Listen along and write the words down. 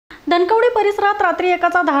धनकवड परिसरात रात्री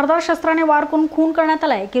एकाचा धारदार शस्त्राने वार करून खून करण्यात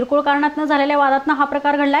आलाय। किरकोळ कारणातून झालेल्या वादातून हा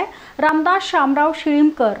प्रकार घडलाय। रामदास शामराव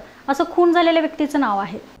शिळीमकर असं खून झालेल्या व्यक्तीचं नाव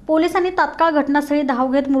आहे। पोलिसांनी तात्काळ घटनास्थळी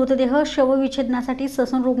धाव घेत मृतदेह शवविच्छेदनासाठी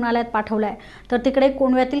ससून रुग्णालयात पाठवलाय। तर तिकडे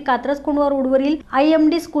कोंडव्यातील कात्रज कोंडवा रोडवरील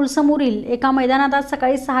IMD स्कूल समोरील एका मैदानात आज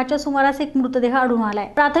सकाळी 6च्या सुमारास एक मृतदेह आढळून आलाय।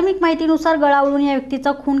 प्राथमिक माहितीनुसार गळा आवळून या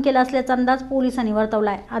व्यक्तीचा खून केला असल्याचा अंदाज पोलिसांनी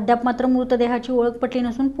वर्तवलाय। अद्याप मात्र मृतदेहाची ओळख पटली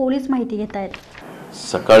नसून पोलीस माहिती घेत आहेत।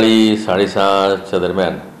 सकाळी 6:30च्या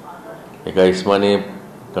दरम्यान एका इसमाने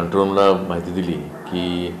कंट्रोलला माहिती दिली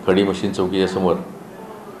की खडी मशीन चौकीच्या समोर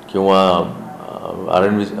किंवा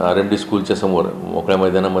RMD स्कूलच्या समोर मोकळ्या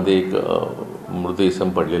मैदानामध्ये एक मृत इसम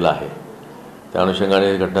पडलेला आहे। त्या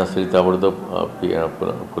अनुषंगाने घटनास्थळी ताबडतोब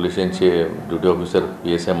पोलिसांचे ड्युटी ऑफिसर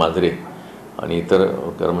PSI मांजरे आणि इतर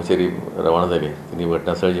कर्मचारी रवाना झाले। त्यांनी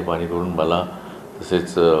घटनास्थळाची पाहणी करून मला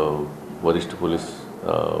तसेच वरिष्ठ पोलीस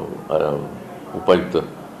उपायुक्त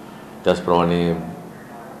त्याचप्रमाणे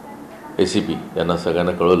ACP यांना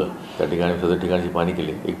सगळ्यांना कळवलं। त्या ठिकाणी सदर ठिकाणची पाहणी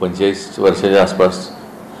केली। एक 45 वर्षाच्या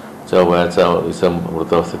आसपासच्या वयाचा इसम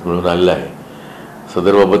मृतावस्थेत मिळून आलेला आहे।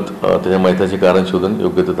 सदरबाबत त्याच्या मयताचे कारण शोधून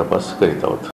योग्य तो तपास करीत आहोत।